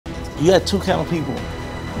You got two kind of people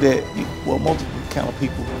well, multiple kind of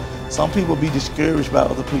people. Some people be discouraged by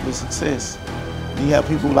other people's success. And you have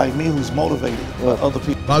people like me who's motivated by other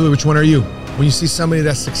people. By the way, which one are you? When you see somebody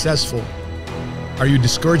that's successful, are you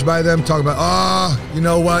discouraged by them? Talk about, oh, you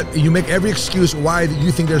know what? You make every excuse why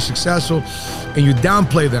you think they're successful, and you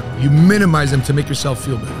downplay them. You minimize them to make yourself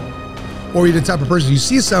feel better. Or you're the type of person, you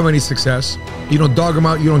see somebody's success, you don't dog them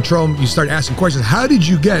out, you don't troll them, you start asking questions. How did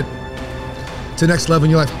you get to the next level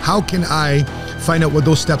in your life? How can I find out what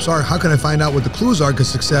those steps are? How can I find out what the clues are? Because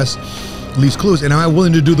success leaves clues. And am I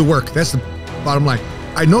willing to do the work? That's the bottom line.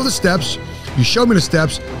 I know the steps. You show me the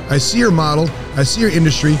steps. I see your model. I see your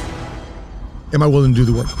industry. Am I willing to do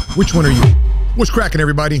the work? Which one are you? What's cracking,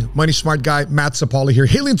 everybody? Money Smart Guy, Matt Sapaula here,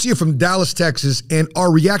 hailing to you from Dallas, Texas. And our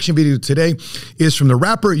reaction video today is from the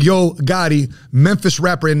rapper Yo Gotti, Memphis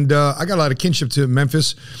rapper. And I got a lot of kinship to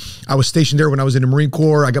Memphis. I was stationed there when I was in the Marine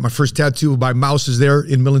Corps. I got my first tattoo by Mouses there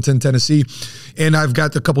in Millington, Tennessee. And I've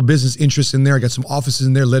got a couple business interests in there. I got some offices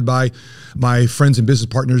in there led by my friends and business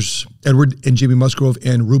partners, Edward and Jimmy Musgrove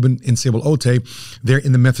and Ruben and Sable Ote. They're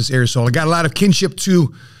in the Memphis area. So I got a lot of kinship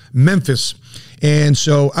to Memphis. And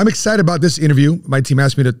so I'm excited about this interview. My team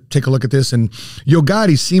asked me to take a look at this, and Yo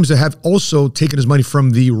Gotti seems to have also taken his money from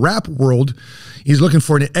the rap world. He's looking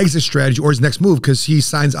for an exit strategy or his next move because he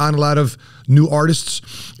signs on a lot of new artists,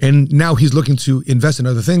 and now he's looking to invest in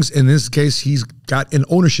other things. In this case, he's got an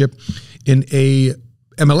ownership in a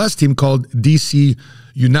MLS team called DC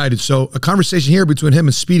United. So a conversation here between him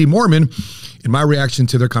and Speedy Mormon, and my reaction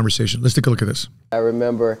to their conversation. Let's take a look at this. I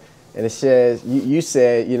remember, and it says, you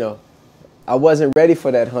said, you know, I wasn't ready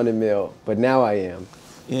for that 100 mil, but now I am.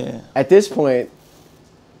 Yeah. At this point,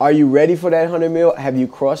 are you ready for that 100 mil? Have you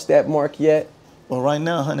crossed that mark yet? Well, right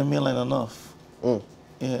now, 100 mil ain't enough.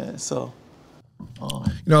 Yeah, so.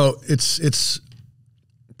 You know, it's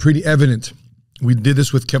pretty evident. We did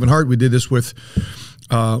this with Kevin Hart. We did this with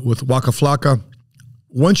Waka Flocka.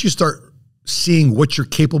 Once you start seeing what you're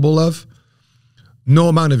capable of, no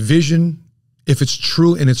amount of vision, if it's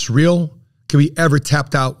true and it's real, can be ever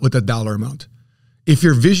tapped out with a dollar amount. If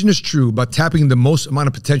your vision is true about tapping the most amount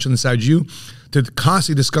of potential inside you to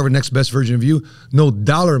constantly discover the next best version of you, no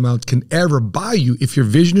dollar amount can ever buy you. If your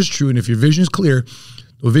vision is true and if your vision is clear,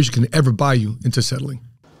 no vision can ever buy you into settling.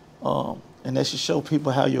 And that should show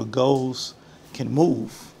people how your goals can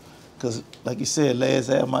move. Because like you said, last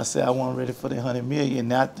album I said I wasn't ready for the 100 million.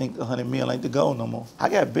 Now I think 100 million ain't the goal no more. I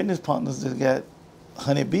got business partners that got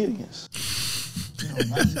 100 billions.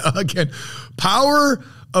 Again, power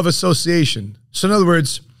of association. So in other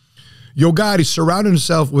words, Yo Gotti surrounded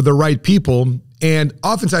himself with the right people, and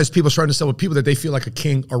oftentimes people surround themselves with people that they feel like a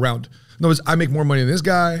king around. In other words, I make more money than this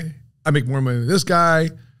guy. I make more money than this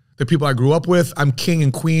guy. The people I grew up with, I'm king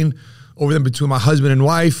and queen over them between my husband and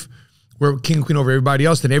wife. We're king and queen over everybody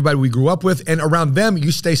else than everybody we grew up with. And around them,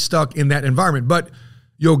 you stay stuck in that environment. But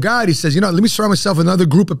Yo Gotti says, you know, let me surround myself with another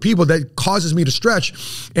group of people that causes me to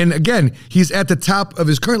stretch. And again, he's at the top of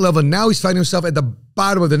his current level. And now he's finding himself at the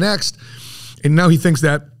bottom of the next. And now he thinks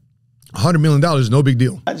that $100 million is no big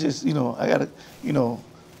deal. I just, you know, I got to, you know,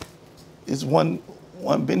 it's one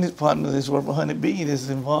business partner that's worth 100 billion that's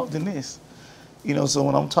involved in this. You know, so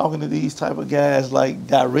when I'm talking to these type of guys, like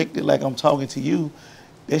directly, like I'm talking to you,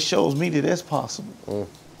 that shows me that that's possible.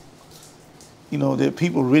 You know, that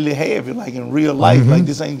people really have it, like in real life. Like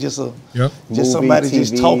this ain't just a just somebody TV,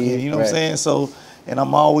 just talking. You know what I'm saying? So, and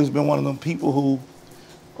I'm always been one of them people who,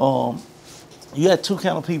 you got two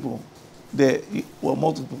kind of people well,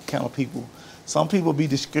 multiple kind of people. Some people be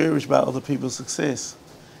discouraged by other people's success.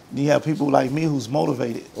 And you have people like me who's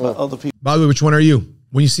motivated by other people. By the way, which one are you?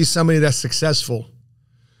 When you see somebody that's successful,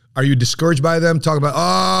 are you discouraged by them? Talk about,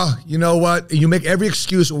 oh, you know what? You make every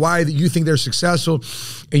excuse why you think they're successful,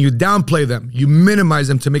 and you downplay them. You minimize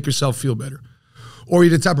them to make yourself feel better. Or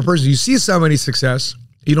you're the type of person, you see somebody's success,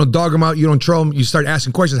 you don't dog them out, you don't troll them, you start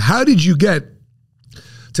asking questions. How did you get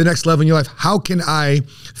to the next level in your life? How can I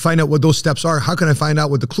find out what those steps are? How can I find out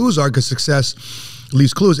what the clues are? Because success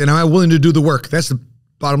leaves clues. And am I willing to do the work? That's the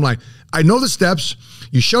bottom line. I know the steps.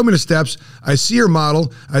 You show me the steps. I see your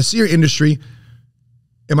model. I see your industry.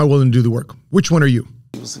 Am I willing to do the work? Which one are you?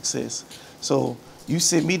 Success. So you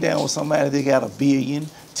sit me down with somebody that got $1 billion,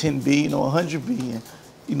 10 billion, or 100 billion.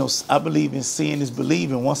 You know, I believe in seeing is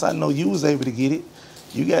believing. Once I know you was able to get it,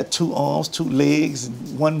 you got 2 arms, 2 legs,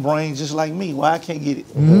 and 1 brain just like me. Why I can't get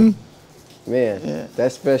it? Man, yeah.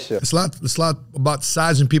 That's special. It's a lot about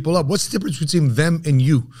sizing people up. What's the difference between them and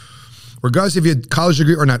you? Regardless if you had a college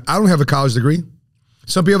degree or not. I don't have a college degree.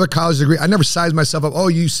 Some people have a college degree. I never sized myself up. Oh,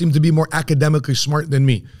 you seem to be more academically smart than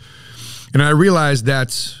me. And I realized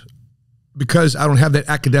that because I don't have that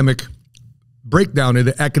academic breakdown in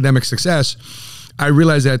the academic success, I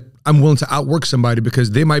realized that I'm willing to outwork somebody because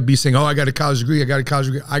they might be saying, oh, I got a college degree,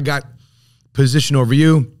 I got position over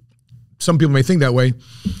you. Some people may think that way.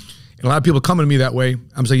 And a lot of people coming to me that way.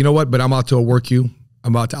 I'm saying, you know what, but I'm about to outwork you.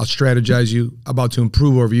 I'm about to out-strategize you, about to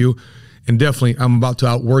improve over you. And definitely, I'm about to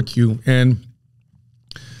outwork you. And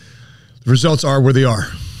the results are where they are.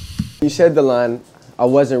 You said the line, I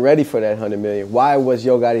wasn't ready for that 100 million. Why was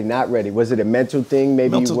Yo Gotti not ready? Was it a mental thing?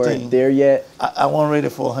 Maybe you weren't there yet? I wasn't ready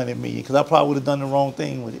for 100 million because I probably would have done the wrong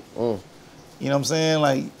thing with it. You know what I'm saying?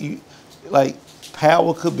 Like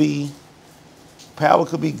power could be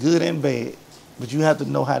good and bad, but you have to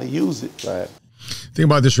know how to use it. Right. Think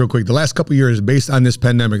about this real quick. The last couple of years, based on this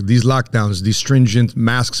pandemic, these lockdowns, these stringent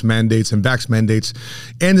masks mandates and vax mandates,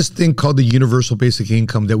 and this thing called the universal basic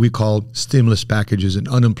income that we call stimulus packages and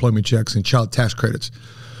unemployment checks and child tax credits.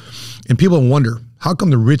 And people wonder, how come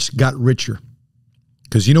the rich got richer?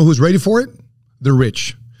 Because you know who's ready for it? The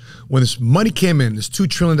rich. When this money came in, this $2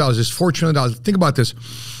 trillion, this $4 trillion, think about this.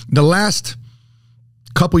 The last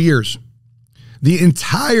couple years, the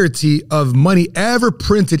entirety of money ever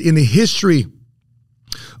printed in the history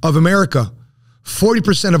of America,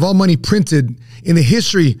 40% of all money printed in the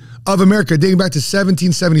history of America, dating back to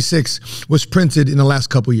 1776, was printed in the last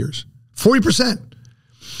couple years. 40%.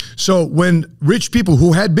 So when rich people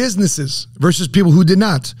who had businesses versus people who did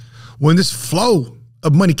not, when this flow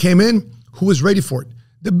of money came in, who was ready for it?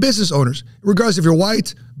 The business owners. Regardless if you're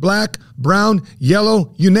white, black, brown,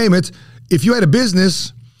 yellow, you name it, if you had a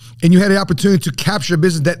business and you had the opportunity to capture a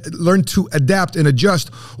business that learned to adapt and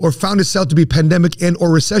adjust or found itself to be pandemic and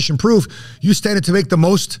or recession proof, you stand to make the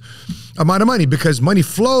most amount of money because money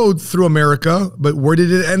flowed through America, but where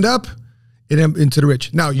did it end up? It went into the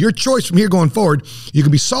rich. Now, your choice from here going forward, you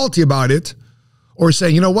can be salty about it or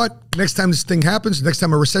say, you know what, next time this thing happens, next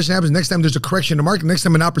time a recession happens, next time there's a correction in the market, next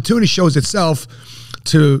time an opportunity shows itself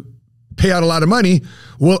to pay out a lot of money,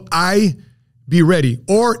 will I be ready?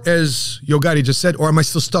 Or as Yo Gotti just said, or am I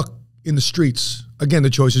still stuck in the streets? Again, the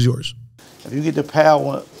choice is yours. If you get the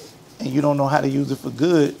power and you don't know how to use it for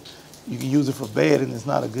good, you can use it for bad and it's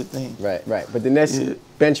not a good thing. Right, right. But the next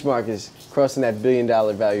benchmark is crossing that $1 billion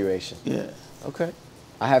valuation. Yeah. Okay.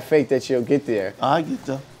 I have faith that you'll get there. I get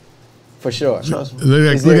there. For sure. Trust me.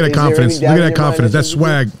 Look at that confidence. Look at that confidence. That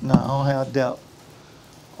swag. No, I don't have doubt.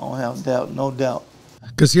 I don't have doubt. No doubt.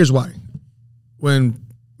 Because here's why.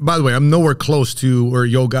 By the way, I'm nowhere close to where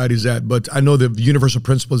Yo Gotti's at, but I know the universal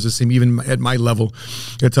principle is the same even at my level.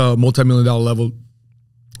 It's a multi-million-dollar level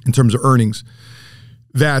in terms of earnings.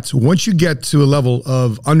 That once you get to a level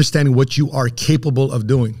of understanding what you are capable of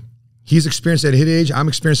doing, he's experienced at his age, I'm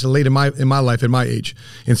experiencing it late in my life, at my age.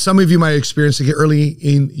 And some of you might experience it early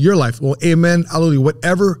in your life. Well, amen, hallelujah.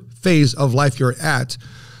 Whatever phase of life you're at,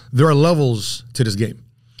 there are levels to this game.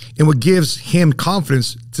 And what gives him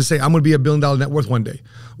confidence to say, I'm going to be $1 billion net worth one day.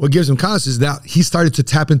 What gives him confidence is that he started to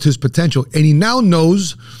tap into his potential and he now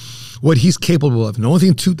knows what he's capable of. And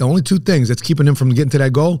the only two things that's keeping him from getting to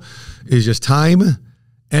that goal is just time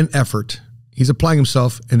and effort. He's applying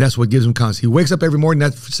himself, and that's what gives him confidence. He wakes up every morning,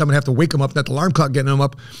 that someone have to wake him up, not the alarm clock getting him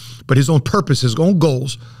up, but his own purpose, his own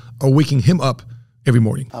goals are waking him up every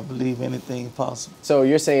morning. I believe anything is possible. So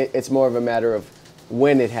you're saying it's more of a matter of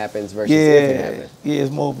when it happens versus if it happens. Yeah,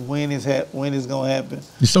 it's more of when it's going to happen.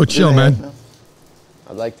 You're so chill, man.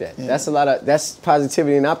 I like that. Yeah. That's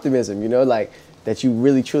positivity and optimism, you know, like that you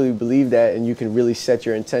really truly believe that and you can really set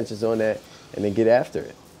your intentions on that and then get after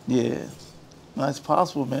it. Yeah. No, it's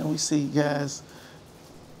possible, man. We see guys,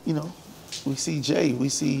 you know, we see Jay, we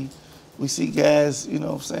see guys, you know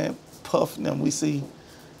what I'm saying, Puff and them. We see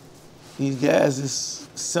these guys is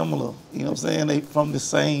similar, you know what I'm saying? They from the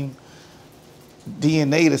same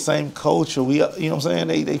DNA, the same culture. We, you know what I'm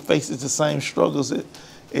saying? They face the same struggles at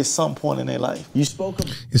some point in their life. You spoke of.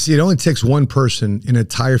 You see, it only takes one person in an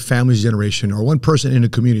entire family's generation or one person in a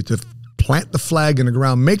community to plant the flag in the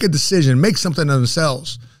ground, make a decision, make something of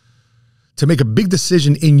themselves, to make a big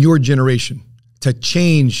decision in your generation, to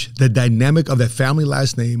change the dynamic of that family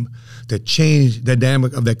last name, to change the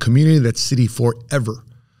dynamic of that community, that city forever.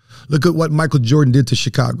 Look at what Michael Jordan did to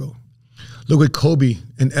Chicago. Look what Kobe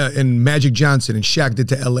and Magic Johnson and Shaq did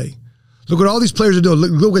to LA. Look what all these players are doing.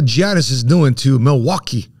 Look what Giannis is doing to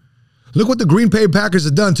Milwaukee. Look what the Green Bay Packers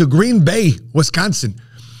have done to Green Bay, Wisconsin.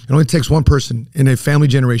 It only takes one person in a family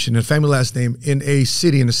generation, a family last name, in a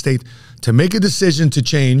city, in a state, to make a decision to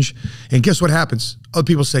change. And guess what happens? Other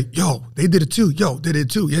people say, yo, they did it too. Yo, they did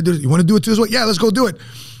it too. Yeah, you want to do it too as well? Yeah, let's go do it.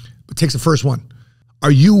 But it takes the first one.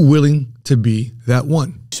 Are you willing to be that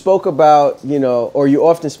one? You spoke about, you know, or you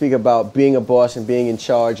often speak about being a boss and being in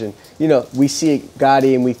charge. And, you know, we see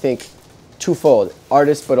Gotti and we think twofold,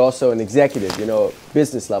 artist, but also an executive, you know,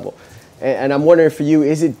 business level. And I'm wondering for you,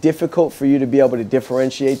 is it difficult for you to be able to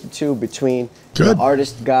differentiate the two between the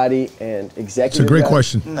artist Gotti and executive? It's a great Gotti?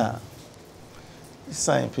 question. Nah,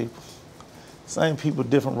 same people. Same people,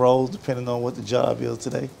 different roles depending on what the job is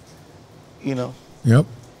today. You know? Yep.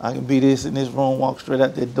 I can be this in this room, walk straight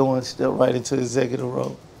out that door and step right into the executive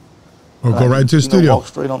role. Or go right into the studio. Walk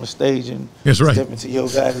straight on the stage and step into Yo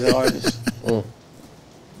Gotti, the artist.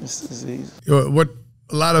 This is easy. What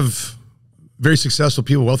a lot of very successful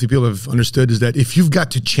people, wealthy people have understood is that if you've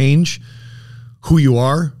got to change who you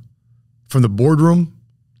are from the boardroom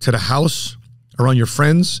to the house, around your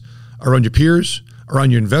friends, around your peers,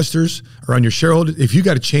 around your investors, around your shareholders, if you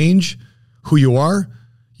got to change who you are,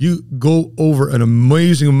 you go over an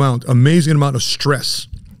amazing amount of stress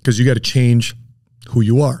because you got to change who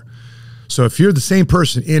you are. So if you're the same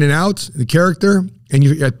person in and out, the character, and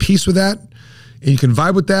you're at peace with that, and you can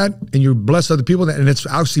vibe with that, and you bless other people, and it's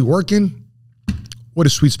actually working, what a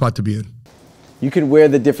sweet spot to be in. You can wear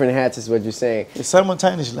the different hats is what you're saying. It's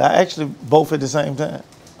simultaneously. I actually both at the same time.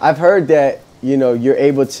 I've heard that, you know, you're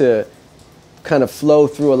able to kind of flow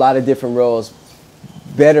through a lot of different roles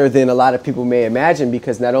better than a lot of people may imagine,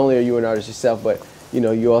 because not only are you an artist yourself, but, you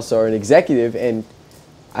know, you also are an executive. And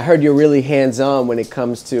I heard you're really hands-on when it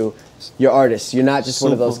comes to your artists. You're not just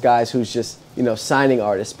one of those guys who's just, you know, signing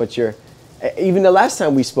artists, but you're, even the last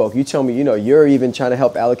time we spoke, you told me, you know, you're even trying to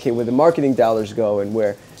help allocate where the marketing dollars go and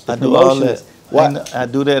where the promotion is. I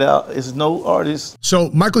do that out. It's no artist. So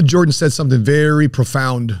Michael Jordan said something very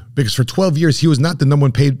profound, because for 12 years, he was not the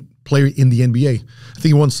 #1 paid player in the NBA. I think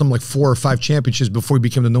he won some like 4 or 5 championships before he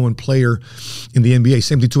became the #1 player in the NBA.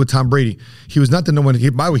 Same thing too with Tom Brady. He was not the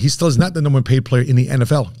 #1, by the way, he still is not the #1 paid player in the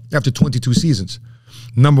NFL after 22 seasons.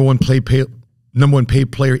 #1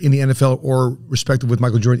 paid player in the NFL, or respective with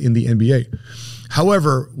Michael Jordan in the NBA.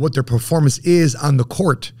 However, what their performance is on the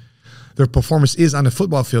court, their performance is on the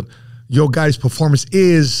football field. Yo Gotti's performance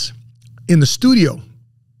is in the studio,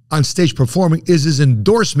 on stage performing, is his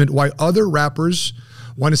endorsement why other rappers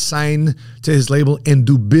want to sign to his label and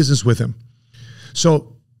do business with him.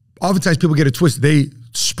 So oftentimes people get it twisted. They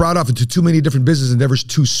sprout off into too many different business endeavors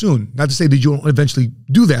too soon. Not to say that you won't eventually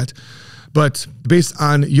do that, but based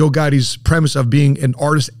on Yo Gotti's premise of being an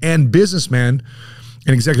artist and businessman,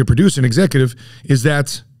 an executive producer, an executive, is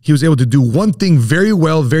that he was able to do one thing very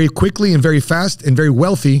well, very quickly, and very fast, and very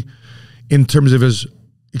wealthy in terms of his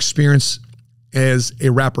experience as a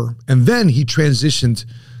rapper. And then he transitioned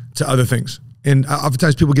to other things. And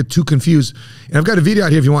oftentimes people get too confused. And I've got a video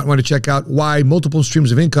out here if you want to check out why multiple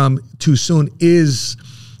streams of income too soon is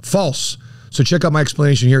false. So check out my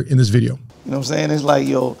explanation here in this video. You know what I'm saying? It's like,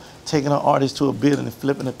 yo, taking an artist to a building and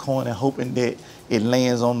flipping a coin and hoping that it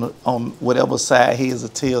lands on whatever side heads or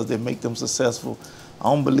tails that make them successful. I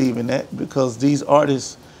don't believe in that, because these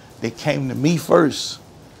artists, they came to me first.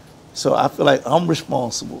 So I feel like I'm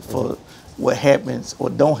responsible for what happens or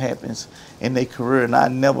don't happens in their career, and I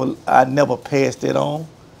never pass that on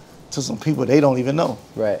to some people they don't even know.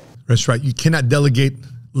 Right. That's right. You cannot delegate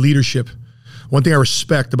leadership. One thing I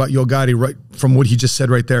respect about Yo Gotti, right from what he just said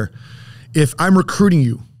right there, if I'm recruiting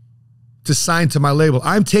you to sign to my label,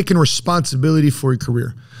 I'm taking responsibility for your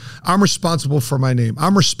career. I'm responsible for my name.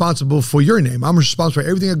 I'm responsible for your name. I'm responsible for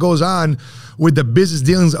everything that goes on with the business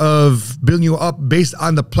dealings of building you up based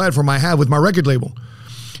on the platform I have with my record label.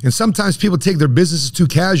 And sometimes people take their businesses too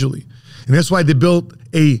casually. And that's why they built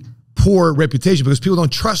a poor reputation, because people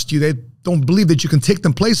don't trust you. They don't believe that you can take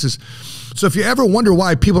them places. So if you ever wonder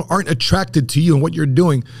why people aren't attracted to you and what you're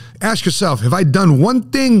doing, ask yourself, have I done one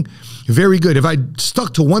thing very good? Have I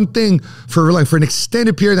stuck to one thing for an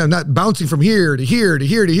extended period? I'm not bouncing from here to here to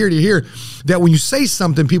here to here to here. That when you say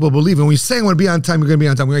something, people believe it. When you say I'm going to be on time, you're going to be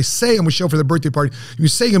on time. When I say I'm going to show up for the birthday party, you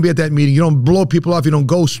say you're going to be at that meeting. You don't blow people off. You don't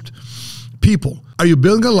ghost people. Are you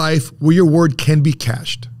building a life where your word can be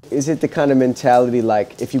cashed? Is it the kind of mentality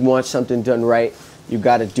like, if you want something done right, you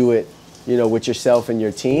got to do it, you know, with yourself and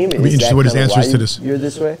your team? I'd be interested what his answer is to this. You're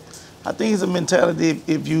this way? I think it's a mentality.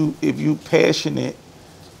 If you passionate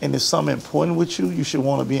and there's something important with you, you should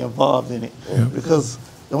want to be involved in it. Yeah. Because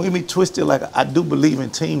don't get me twisted. Like, I do believe in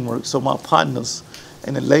teamwork. So my partners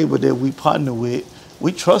and the label that we partner with,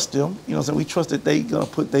 we trust them. You know what I'm saying? We trust that they gonna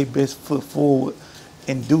put their best foot forward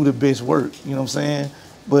and do the best work. You know what I'm saying?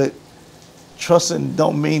 But trusting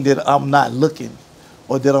don't mean that I'm not looking,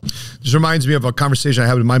 or that I'm. This reminds me of a conversation I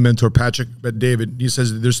had with my mentor, Patrick David. He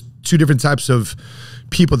says there's 2 different types of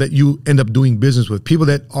people that you end up doing business with. People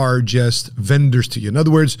that are just vendors to you. In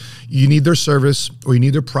other words, you need their service, or you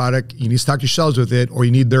need their product, you need to stock your shelves with it, or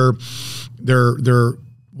you need their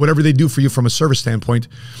whatever they do for you from a service standpoint.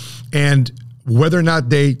 And whether or not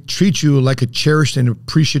they treat you like a cherished and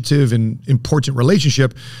appreciative and important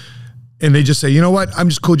relationship, and they just say, you know what, I'm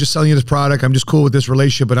just cool just selling you this product, I'm just cool with this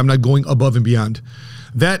relationship, but I'm not going above and beyond.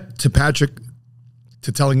 That, to Patrick,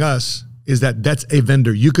 to telling us, is that that's a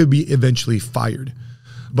vendor. You could be eventually fired.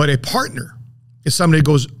 But a partner is somebody that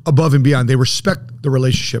goes above and beyond. They respect the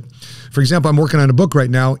relationship. For example, I'm working on a book right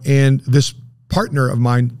now, and this partner of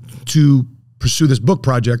mine, to pursue this book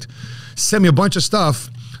project, sent me a bunch of stuff,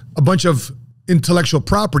 a bunch of intellectual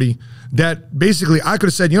property that basically I could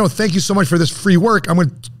have said, you know, thank you so much for this free work. I'm going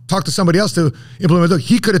to talk to somebody else to implement the book.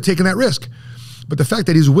 He could have taken that risk. But the fact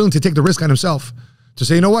that he's willing to take the risk on himself to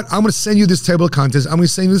say, you know what, I'm going to send you this table of contents. I'm going to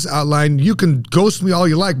send you this outline. You can ghost me all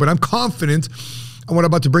you like, but I'm confident on what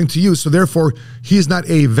I'm about to bring to you. So therefore, he's not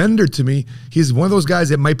a vendor to me. He's one of those guys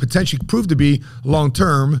that might potentially prove to be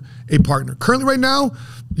long-term a partner. Currently right now,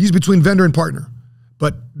 he's between vendor and partner.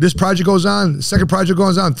 But this project goes on, the second project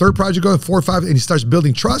goes on, third project goes on, 4 or 5, and he starts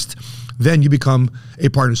building trust, then you become a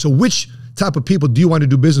partner. So which type of people do you want to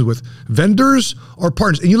do business with? Vendors or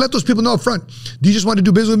partners? And you let those people know up front. Do you just want to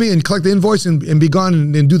do business with me and collect the invoice and be gone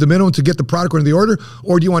and do the minimum to get the product or the order?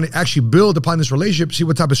 Or do you want to actually build upon this relationship, see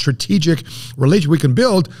what type of strategic relationship we can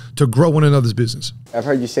build to grow one another's business? I've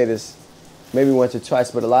heard you say this maybe once or twice,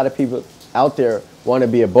 but a lot of people out there want to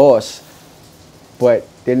be a boss, but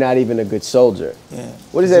they're not even a good soldier. Yeah.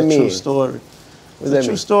 What does that mean? It's a true story. It's a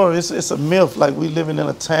true story. It's a myth. Like, we living in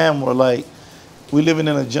a time where, like, we living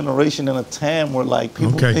in a generation in a time where, like,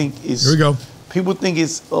 people think it's, here we go. People think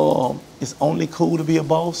it's only cool to be a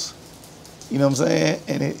boss. You know what I'm saying?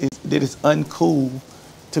 And that it's uncool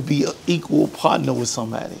to be an equal partner with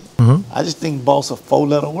somebody. I just think boss a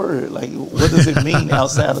 4-letter word. Like, what does it mean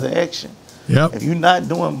outside of the action? If you're not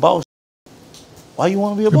doing boss, why you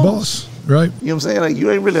want to be a boss? Right. You know what I'm saying? Like,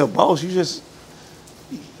 you ain't really a boss. You just,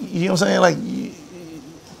 you know what I'm saying? Like,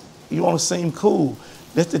 you want to seem cool.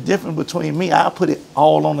 That's the difference between me. I put it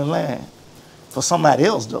all on the line for somebody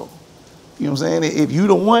else, though. You know what I'm saying? If you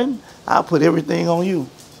the one, I'll put everything on you.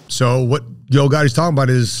 So what Yo Gotti's talking about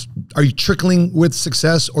is, are you trickling with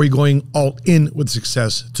success, or are you going all in with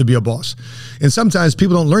success to be a boss? And sometimes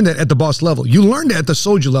people don't learn that at the boss level. You learn that at the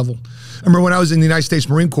soldier level. I remember when I was in the United States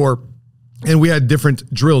Marine Corps, and we had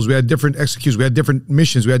different drills, we had different executions, we had different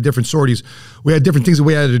missions, we had different sorties, we had different things that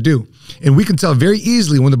we had to do. And we can tell very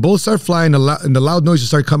easily when the bullets start flying and the loud noises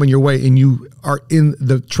start coming your way, and you are in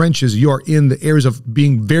the trenches, you are in the areas of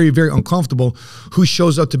being very, very uncomfortable, who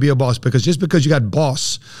shows up to be a boss. Because just because you got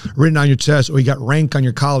boss written on your chest, or you got rank on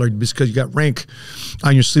your collar, because you got rank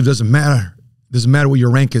on your sleeve, doesn't matter. Doesn't matter what your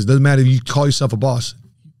rank is. Doesn't matter if you call yourself a boss.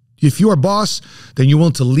 If you're a boss, then you're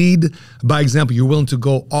willing to lead by example. You're willing to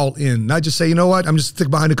go all in. Not just say, you know what, I'm just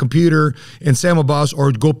stick behind a computer and say I'm a boss,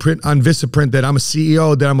 or go print on VistaPrint that I'm a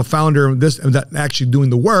CEO, that I'm a founder, and this and that, actually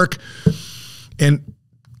doing the work. And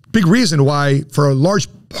big reason why, for a large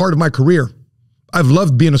part of my career, I've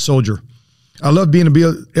loved being a soldier. I love being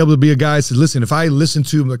able to be a guy that says, listen, if I listen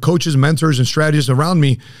to the coaches, mentors, and strategists around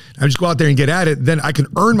me, I just go out there and get at it, then I can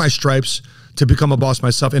earn my stripes to become a boss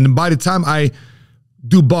myself. And by the time I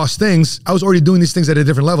do boss things, I was already doing these things at a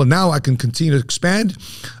different level. Now I can continue to expand,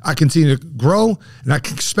 I continue to grow, and I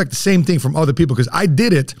can expect the same thing from other people because I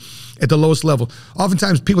did it at the lowest level.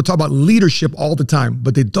 Oftentimes people talk about leadership all the time,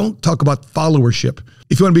 but they don't talk about followership.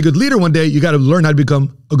 If you want to be a good leader one day, you got to learn how to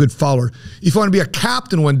become a good follower. If you want to be a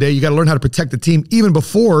captain one day, you got to learn how to protect the team even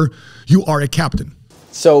before you are a captain.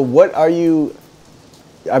 So what are you,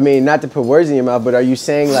 I mean, not to put words in your mouth, but are you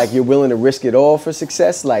saying like you're willing to risk it all for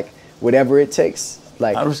success? Like whatever it takes?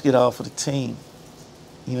 Like, I risk it all for the team.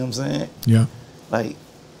 You know what I'm saying? Yeah. Like,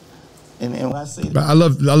 and when I say that, I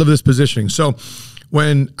love this positioning. So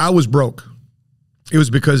when I was broke, it was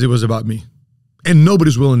because it was about me. And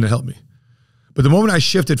nobody's willing to help me. But the moment I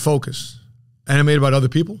shifted focus and I made it about other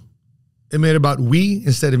people, it made it about we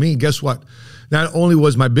instead of me, guess what? Not only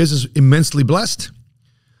was my business immensely blessed,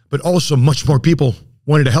 but also much more people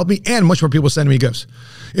wanted to help me, and much more people sending me gifts.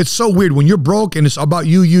 It's so weird when you're broke and it's about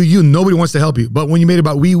you, nobody wants to help you. But when you made it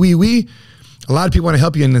about we, a lot of people want to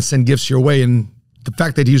help you and then send gifts your way. And the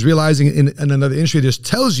fact that he's realizing in another industry just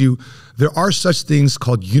tells you there are such things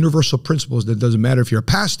called universal principles. That doesn't matter if you're a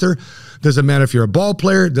pastor, doesn't matter if you're a ball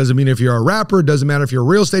player, doesn't mean if you're a rapper, doesn't matter if you're a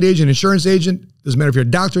real estate agent, insurance agent, doesn't matter if you're a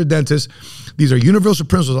doctor, or dentist. These are universal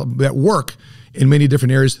principles that work in many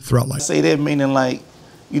different areas throughout life. I say that meaning like,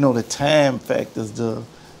 you know, the time factors, the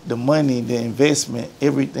money, the investment,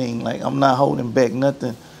 everything. Like, I'm not holding back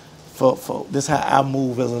nothing for this how I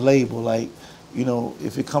move as a label. Like, you know,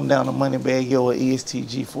 if it come down to Money Bag Yo or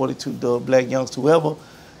ESTG, 42 Dub, Black Youngster, whoever,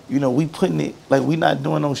 you know, we putting it, like, we not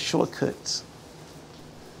doing those shortcuts.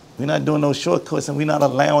 We're not doing no shortcuts, and we're not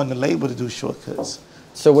allowing the label to do shortcuts.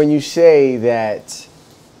 So when you say that,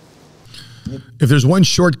 if there's one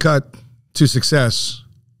shortcut to success,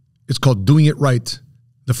 it's called doing it right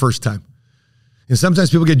the first time. And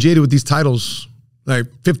sometimes people get jaded with these titles, like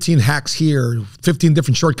 15 hacks here, 15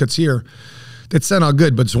 different shortcuts here. That sound all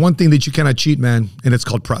good, but it's one thing that you cannot cheat, man, and it's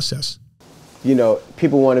called process. you know,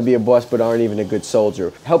 people want to be a boss but aren't even a good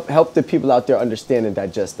soldier. Help the people out there understand and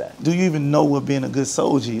digest that. Do you even know what being a good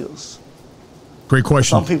soldier is? Great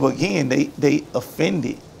question. Some people, again, they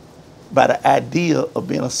offended by the idea of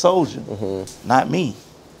being a soldier. Not me.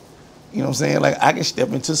 You know what I'm saying? Like, I can step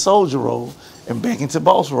into soldier role and back into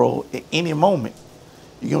boss role at any moment.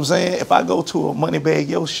 You know what I'm saying? If I go to a Moneybag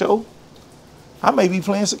Yo show, I may be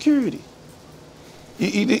playing security.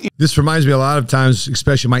 This reminds me a lot of times,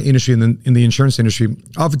 especially my industry, in the insurance industry,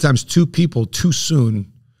 oftentimes two people too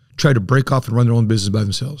soon try to break off and run their own business by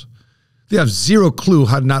themselves. They have zero clue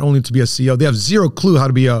how not only to be a CEO, they have zero clue how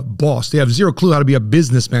to be a boss. They have zero clue how to be a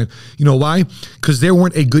businessman. You know why? Because they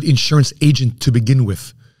weren't a good insurance agent to begin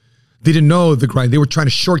with. They didn't know the grind. They were trying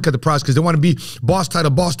to shortcut the process because they want to be boss title,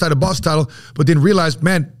 but then realized,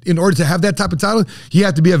 man, in order to have that type of title, you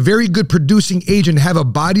have to be a very good producing agent, have a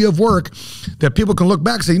body of work that people can look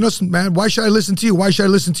back and say, you know, man, why should I listen to you? Why should I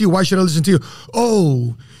listen to you? Why should I listen to you?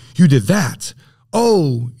 Oh, you did that.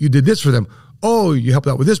 Oh, you did this for them. Oh, you helped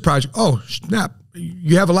out with this project. Oh, snap.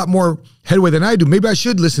 You have a lot more headway than I do. Maybe I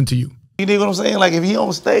should listen to you. You know what I'm saying? Like, if he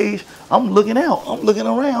on stage, I'm looking out. I'm looking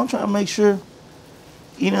around. I'm trying to make sure,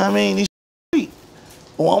 you know what I mean? He's street.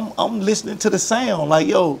 Or I'm listening to the sound. Like,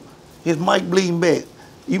 yo, his mic bleeding back.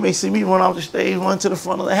 You may see me run off the stage, run to the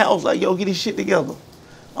front of the house, like, yo, get his shit together.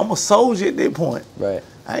 I'm a soldier at that point. Right.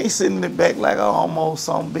 I ain't sitting in the back like I'm almost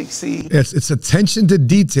some big C. Yes, it's attention to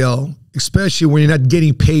detail, especially when you're not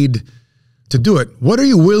getting paid to do it. What are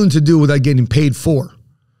you willing to do without getting paid for?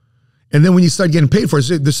 And then when you start getting paid for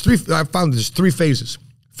it, I found there's three phases.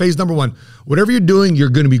 Phase number one, whatever you're doing, you're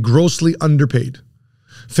going to be grossly underpaid.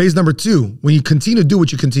 Phase number two, when you continue to do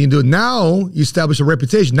what you continue to do, now you establish a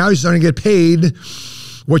reputation. Now you're starting to get paid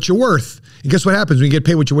what you're worth. And guess what happens when you get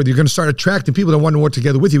paid what you're worth? You're going to start attracting people that want to work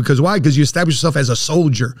together with you. Because why? Because you establish yourself as a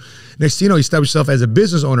soldier. Next thing you know, you establish yourself as a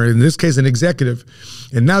business owner, in this case, an executive.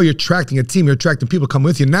 And now you're attracting a team. You're attracting people to come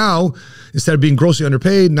with you. Now, instead of being grossly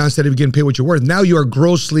underpaid, now instead of getting paid what you're worth, now you are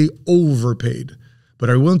grossly overpaid. But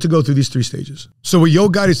are you willing to go through these three stages? So what Yo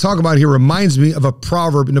Gotti is talking about here reminds me of a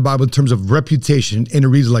proverb in the Bible in terms of reputation, and it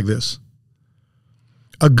reads like this.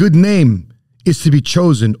 A good name is to be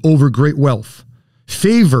chosen over great wealth.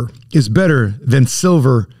 Favor is better than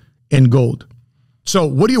silver and gold. So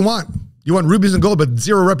what do you want? You want rubies and gold, but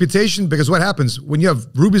zero reputation? Because what happens when you have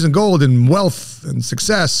rubies and gold and wealth and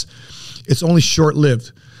success, it's only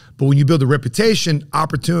short-lived. But when you build a reputation,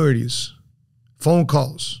 opportunities, phone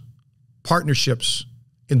calls, partnerships,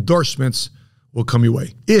 endorsements will come your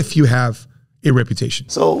way if you have a reputation.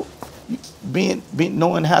 So being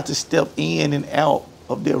knowing how to step in and out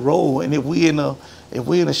of their role, and if we in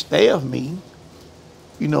a staff meeting,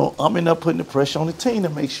 you know, I'm in there putting the pressure on the team to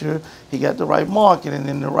make sure he got the right marketing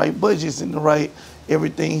and the right budgets and the right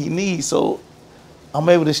everything he needs. So I'm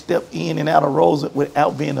able to step in and out of roles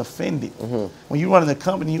without being offended. When you run in a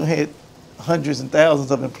company, you had hundreds and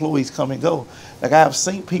thousands of employees come and go. Like, I have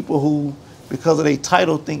seen people who, because of their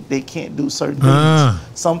title, think they can't do certain things.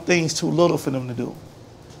 Some things too little for them to do.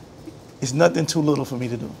 It's nothing too little for me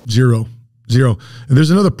to do. Zero. And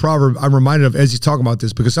there's another proverb I'm reminded of as you talk about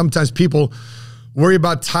this, because sometimes people worry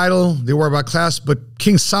about title, they worry about class, but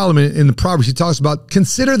King Solomon in the Proverbs, he talks about,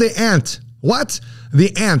 consider the ant. What?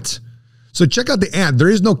 The ant. So check out the ant. There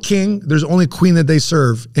is no king, there's only queen that they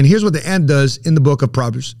serve. And here's what the ant does in the book of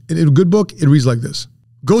Proverbs. In a good book, it reads like this.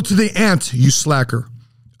 Go to the ant, you slacker.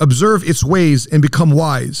 Observe its ways and become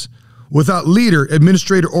wise. Without leader,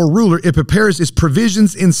 administrator, or ruler, it prepares its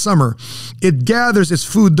provisions in summer. It gathers its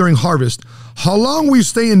food during harvest. How long will you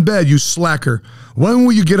stay in bed, you slacker? When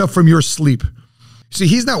will you get up from your sleep? See,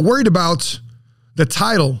 he's not worried about the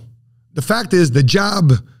title. The fact is, the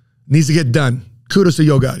job needs to get done. Kudos to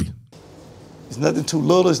Yo Gotti. It's nothing too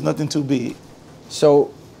little, it's nothing too big.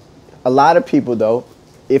 So a lot of people, though,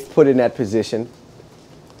 if put in that position,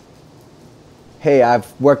 hey, I've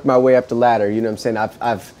worked my way up the ladder, you know what I'm saying?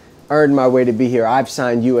 I've earned my way to be here. I've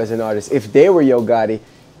signed you as an artist. If they were Yo Gotti,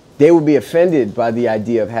 they would be offended by the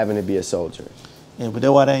idea of having to be a soldier. Yeah, but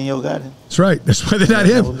that's why they ain't Yo Gotti. That's right. That's why they're not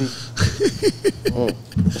him.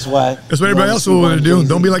 That's why. That's what everybody else will want to do.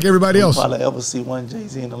 Don't be like everybody else. You probably ever see one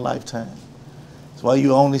Jay-Z in a lifetime. That's why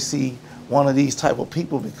you only see one of these type of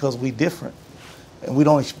people, because we different, and we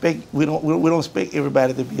don't expect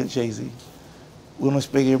everybody to be a Jay-Z. we don't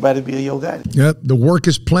expect everybody to be a Yo Gotti. Yep, the work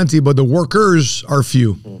is plenty, but the workers are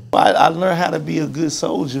few. I learned how to be a good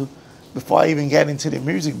soldier before I even got into the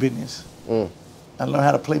music business. I learned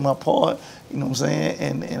how to play my part, you know what I'm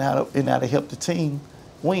saying, and how to help the team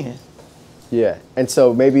win. Yeah, and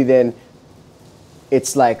so maybe then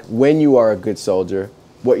it's like when you are a good soldier,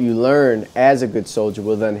 what you learn as a good soldier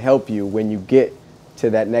will then help you when you get to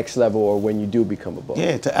that next level or when you do become a boss.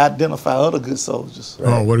 Yeah, to identify other good soldiers.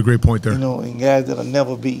 Right? Oh, what a great point there. You know, and guys that'll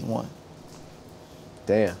never beat one.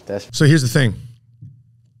 Damn, that's... So here's the thing.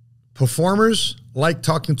 Performers like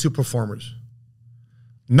talking to performers.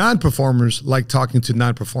 Non-performers like talking to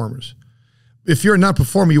non-performers. If you're a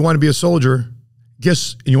non-performer, you want to be a soldier,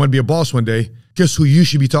 and you want to be a boss one day, guess who you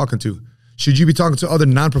should be talking to? Should you be talking to other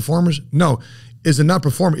non-performers? No. As a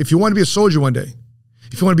non-performer, if you want to be a soldier one day,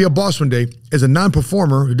 if you want to be a boss one day, as a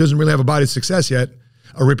non-performer who doesn't really have a body of success yet,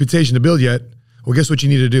 a reputation to build yet, well, guess what you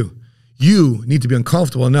need to do? You need to be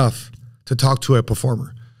uncomfortable enough to talk to a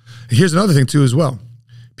performer. And here's another thing too as well.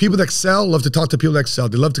 People that excel love to talk to people that excel.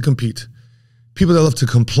 They love to compete. People that love to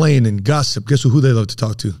complain and gossip, guess who they love to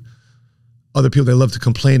talk to? Other people that love to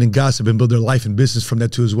complain and gossip and build their life and business from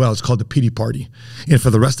that too as well. It's called the pity party. And for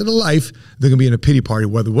the rest of their life, they're going to be in a pity party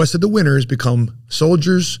where the rest of the winners become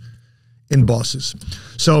soldiers and bosses.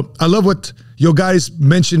 So I love what Yo Gotti's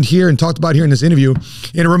mentioned here and talked about here in this interview.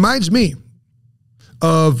 And it reminds me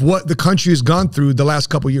of what the country has gone through the last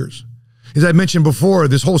couple of years. As I mentioned before,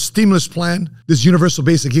 this whole stimulus plan, this universal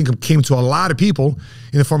basic income came to a lot of people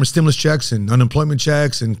in the form of stimulus checks and unemployment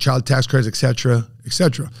checks and child tax credits, et cetera, et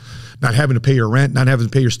cetera. Not having to pay your rent, not having to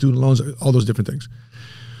pay your student loans, all those different things.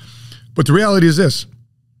 But the reality is this.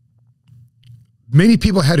 Many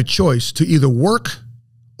people had a choice to either work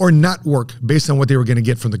or not work based on what they were going to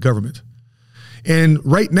get from the government. And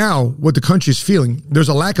right now, what the country is feeling, there's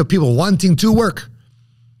a lack of people wanting to work.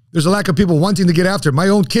 There's a lack of people wanting to get after it. My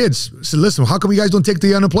own kids said, listen, how come you guys don't take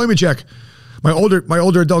the unemployment check? My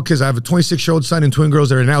older adult kids, I have a 26-year-old son and twin girls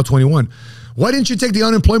that are now 21. Why didn't you take the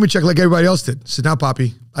unemployment check like everybody else did? I said, now,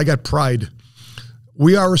 Poppy, I got pride.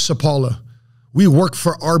 We are a Sapaula. We work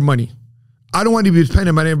for our money. I don't want to be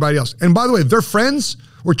dependent on anybody else. And by the way, their friends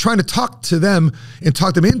were trying to talk to them and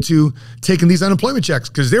talk them into taking these unemployment checks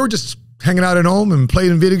because they were just hanging out at home and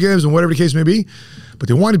playing video games and whatever the case may be. But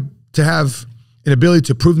they wanted to have an ability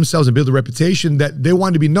to prove themselves and build a reputation that they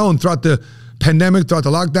wanted to be known throughout the pandemic, throughout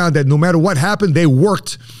the lockdown, that no matter what happened, they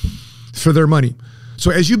worked for their money. So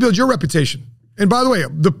as you build your reputation, and by the way,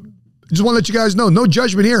 just want to let you guys know, no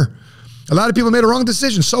judgment here. A lot of people made a wrong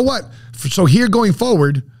decision. So what? So here going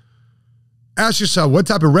forward, ask yourself, what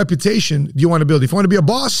type of reputation do you want to build? If you want to be a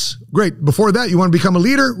boss, great. Before that, you want to become a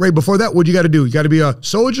leader? Right before that, what do you got to do? You got to be a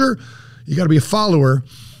soldier. You got to be a follower,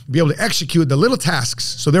 be able to execute the little tasks.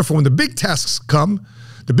 So therefore, when the big tasks come,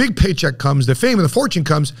 the big paycheck comes, the fame and the fortune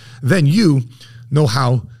comes, then you know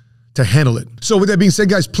how to handle it. So with that being said,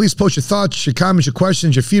 guys, please post your thoughts, your comments, your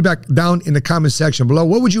questions, your feedback down in the comment section below.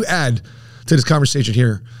 What would you add to this conversation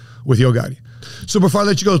here with Yo Gotti? So before I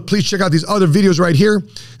let you go, please check out these other videos right here.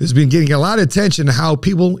 This has been getting a lot of attention to how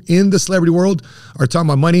people in the celebrity world are talking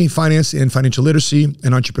about money, finance, and financial literacy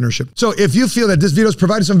and entrepreneurship. So if you feel that this video has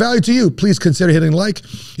provided some value to you, please consider hitting like.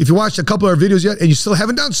 If you watched a couple of our videos yet and you still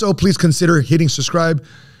haven't done so, please consider hitting subscribe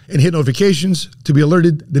and hit notifications to be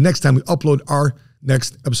alerted the next time we upload our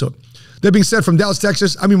next episode. That being said, from Dallas,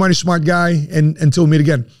 Texas, I'm your money smart guy. And until we meet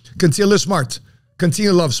again, continue to live smart,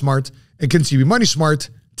 continue to love smart, and continue to be money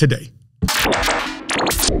smart today.